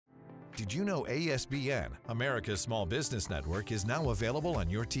Did you know ASBN, America's Small Business Network, is now available on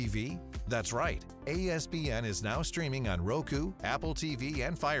your TV? That's right. ASBN is now streaming on Roku, Apple TV,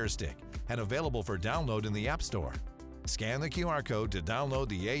 and Fire Stick, and available for download in the App Store. Scan the QR code to download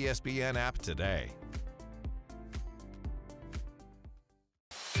the ASBN app today.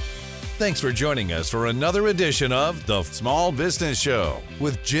 Thanks for joining us for another edition of The Small Business Show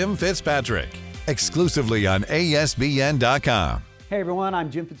with Jim Fitzpatrick, exclusively on ASBN.com. Hey everyone, I'm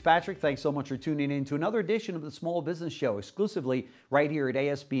Jim Fitzpatrick. Thanks so much for tuning in to another edition of the Small Business Show, exclusively right here at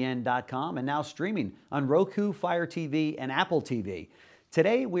ASBN.com and now streaming on Roku, Fire TV, and Apple TV.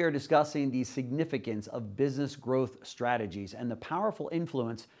 Today we are discussing the significance of business growth strategies and the powerful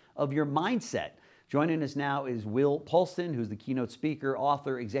influence of your mindset. Joining us now is Will Polston, who's the keynote speaker,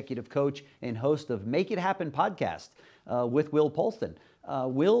 author, executive coach, and host of Make It Happen podcast with Will Polston.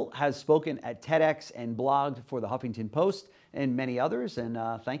 Will has spoken at TEDx and blogged for the Huffington Post and many others. And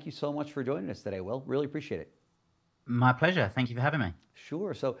thank you so much for joining us today, Will. Really appreciate it. My pleasure. Thank you for having me.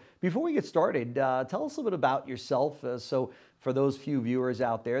 Sure. So before we get started, tell us a little bit about yourself. So for those few viewers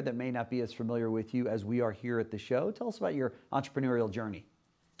out there that may not be as familiar with you as we are here at the show, tell us about your entrepreneurial journey.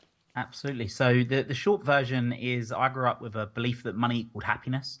 Absolutely. So the short version is I grew up with a belief that money equaled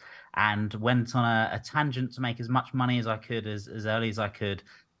happiness and went on a tangent to make as much money as I could as early as I could,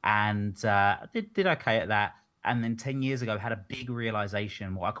 and did okay at that. And then 10 years ago, had a big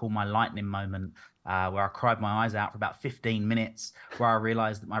realization, what I call my lightning moment, where I cried my eyes out for about 15 minutes, where I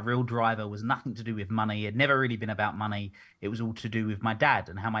realized that my real driver was nothing to do with money. It had never really been about money. It was all to do with my dad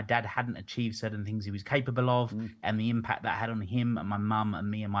and how my dad hadn't achieved certain things he was capable of, and the impact that had on him and my mum and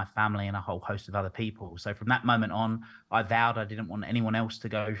me and my family and a whole host of other people. So from that moment on, I vowed I didn't want anyone else to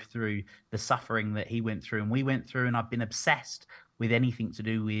go through the suffering that he went through and we went through, and I've been obsessed with anything to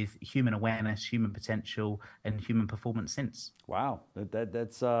do with human awareness, human potential, and human performance since. Wow,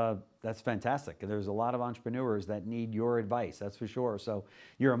 that's fantastic. There's a lot of entrepreneurs that need your advice, that's for sure. So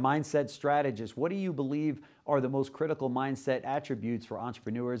you're a mindset strategist. What do you believe are the most critical mindset attributes for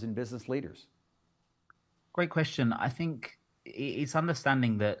entrepreneurs and business leaders? Great question. I think it's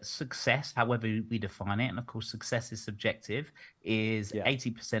understanding that success, however we define it, and of course success is subjective, is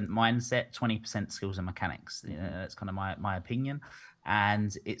 80% mindset, 20% skills and mechanics. That's kind of my opinion.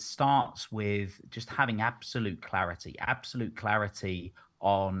 And it starts with just having absolute clarity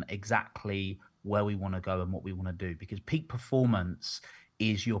on exactly where we want to go and what we want to do, because peak performance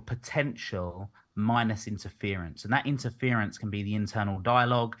is your potential minus interference. And that interference can be the internal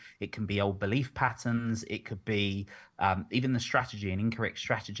dialogue, it can be old belief patterns, it could be even the strategy, an incorrect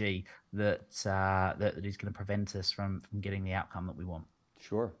strategy that is going to prevent us from getting the outcome that we want.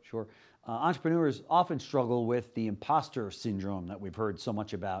 Sure. Entrepreneurs often struggle with the imposter syndrome that we've heard so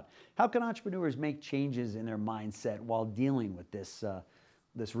much about. How can entrepreneurs make changes in their mindset while dealing with this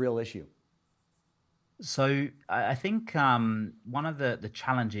real issue? So I think one of the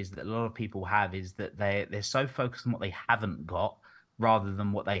challenges that a lot of people have is that they're so focused on what they haven't got rather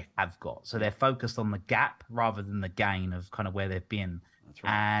than what they have got. So they're focused on the gap rather than the gain of kind of where they've been. That's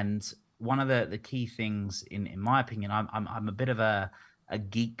right. And one of the key things, in my opinion, I'm a bit of a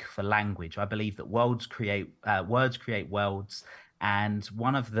geek for language. I believe that words create worlds, and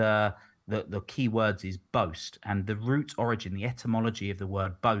one of the key words is boast, and the root origin, the etymology of the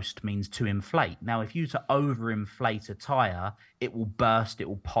word boast means to inflate. Now, if you to overinflate a tire, it will burst, it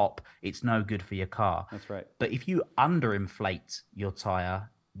will pop, it's no good for your car. That's right. But if you underinflate your tire,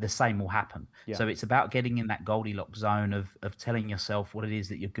 the same will happen. Yeah. So it's about getting in that Goldilocks zone of telling yourself what it is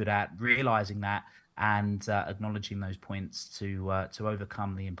that you're good at, realizing that, and acknowledging those points to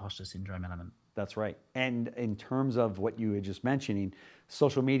overcome the imposter syndrome element. That's right. And in terms of what you were just mentioning,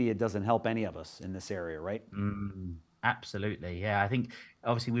 social media doesn't help any of us in this area, right? Absolutely. Yeah. I think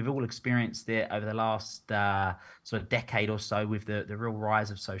obviously we've all experienced it over the last sort of decade or so with the real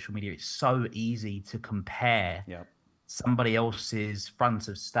rise of social media. It's so easy to compare somebody else's front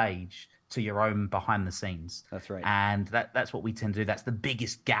of stage to your own behind the scenes. That's right. And that's what we tend to do. That's the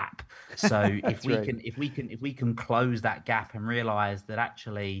biggest gap. So if we can close that gap and realize that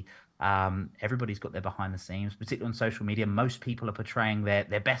actually everybody's got their behind the scenes, particularly on social media. Most people are portraying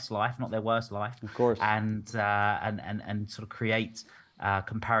their best life, not their worst life. Of course. And sort of create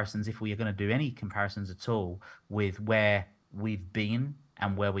comparisons, if we are going to do any comparisons at all, with where we've been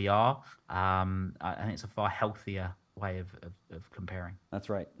and where we are. I think it's a far healthier way of comparing. That's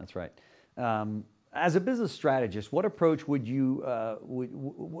right. As a business strategist, what approach would you,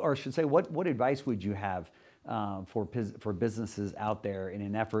 or I should say, what advice would you have for businesses out there in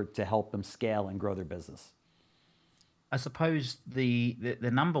an effort to help them scale and grow their business? I suppose the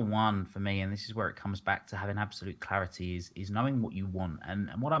number one for me, and this is where it comes back to having absolute clarity, is knowing what you want. And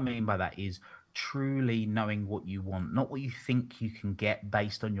what I mean by that is truly knowing what you want, not what you think you can get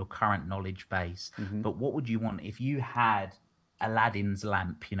based on your current knowledge base, but what would you want if you had Aladdin's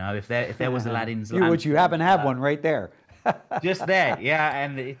lamp, you know, if there was Aladdin's lamp. Which you happen to have one right there. Just there, yeah,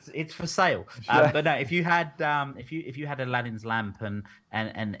 and it's for sale. But no, if you had if you had Aladdin's lamp and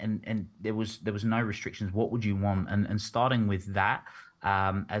there was no restrictions, what would you want? And starting with that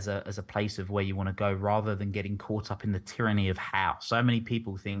as a place of where you want to go, rather than getting caught up in the tyranny of how. So many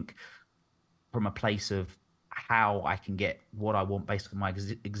people think from a place of how I can get what I want based on my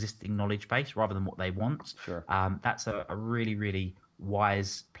existing knowledge base, rather than what they want. Sure. That's a really, really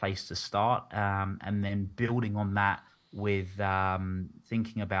wise place to start, and then building on that with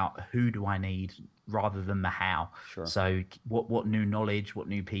thinking about who do I need rather than the how. Sure. So what new knowledge, what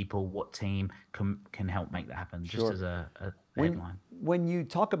new people, what team can help make that happen, just Sure. as a headline. When you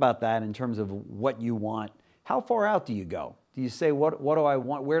talk about that in terms of what you want, how far out do you go? Do you say, what do I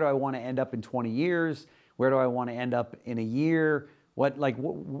want? Where do I want to end up in 20 years? Where do I want to end up in a year?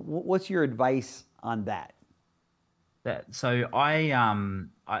 What's your advice on that? So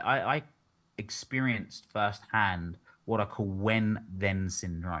I experienced firsthand what I call when-then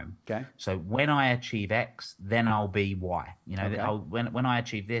syndrome. Okay. So when I achieve X, then I'll be Y. You know, Okay. when I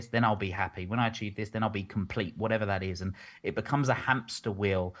achieve this, then I'll be happy. When I achieve this, then I'll be complete, whatever that is. And it becomes a hamster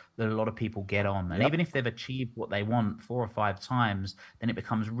wheel that a lot of people get on. And Yep. even if they've achieved what they want 4 or 5 times, then it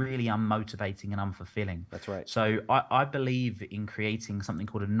becomes really unmotivating and unfulfilling. That's right. So I believe in creating something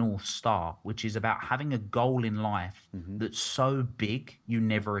called a North Star, which is about having a goal in life that's so big you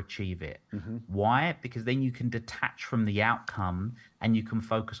never achieve it. Why? Because then you can detach from the outcome and you can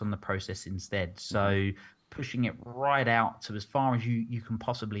focus on the process instead. So pushing it right out to as far as you can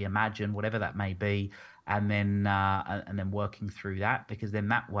possibly imagine, whatever that may be, and then working through that, because then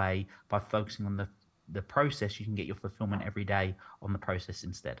that way, by focusing on the process, you can get your fulfillment every day on the process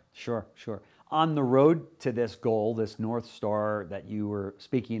instead. Sure, sure. On the road to this goal, this North Star that you were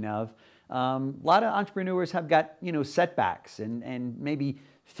speaking of, a lot of entrepreneurs have got, setbacks and maybe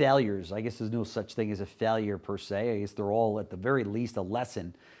failures. I guess there's no such thing as a failure per se. I guess they're all at the very least a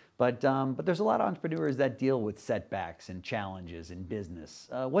lesson. But there's a lot of entrepreneurs that deal with setbacks and challenges in business.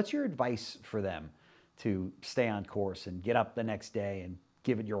 What's your advice for them to stay on course and get up the next day and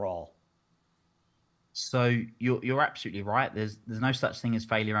give it your all? So you're absolutely right. There's no such thing as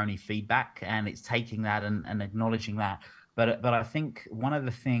failure, only feedback, and it's taking that and acknowledging that. But I think one of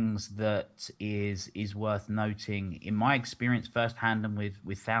the things that is worth noting, in my experience firsthand and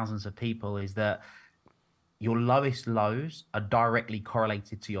with thousands of people, is that your lowest lows are directly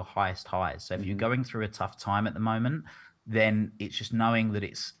correlated to your highest highs. So if you're going through a tough time at the moment, then it's just knowing that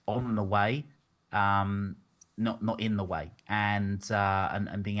it's on the way, not in the way, and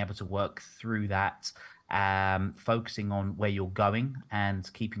being able to work through that, focusing on where you're going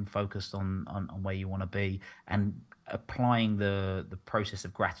and keeping focused on where you want to be, and applying the process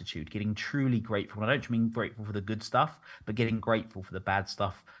of gratitude, getting truly grateful. And I don't mean grateful for the good stuff, but getting grateful for the bad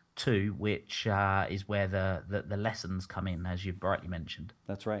stuff too, which is where the lessons come in, as you brightly mentioned.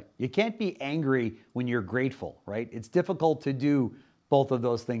 That's right. You can't be angry when you're grateful, right? It's difficult to do both of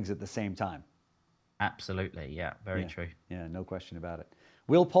those things at the same time. Absolutely. Yeah, very true. Yeah, no question about it.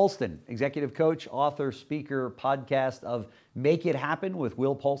 Will Polston, executive coach, author, speaker, podcast of Make It Happen with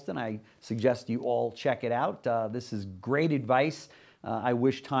Will Polston. I suggest you all check it out. This is great advice. I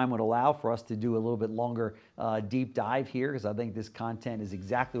wish time would allow for us to do a little bit longer deep dive here, because I think this content is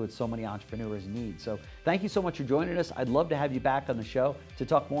exactly what so many entrepreneurs need. So thank you so much for joining us. I'd love to have you back on the show to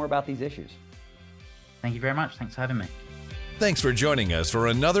talk more about these issues. Thank you very much. Thanks for having me. Thanks for joining us for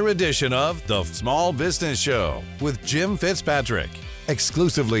another edition of The Small Business Show with Jim Fitzpatrick,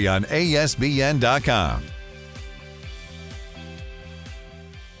 exclusively on ASBN.com.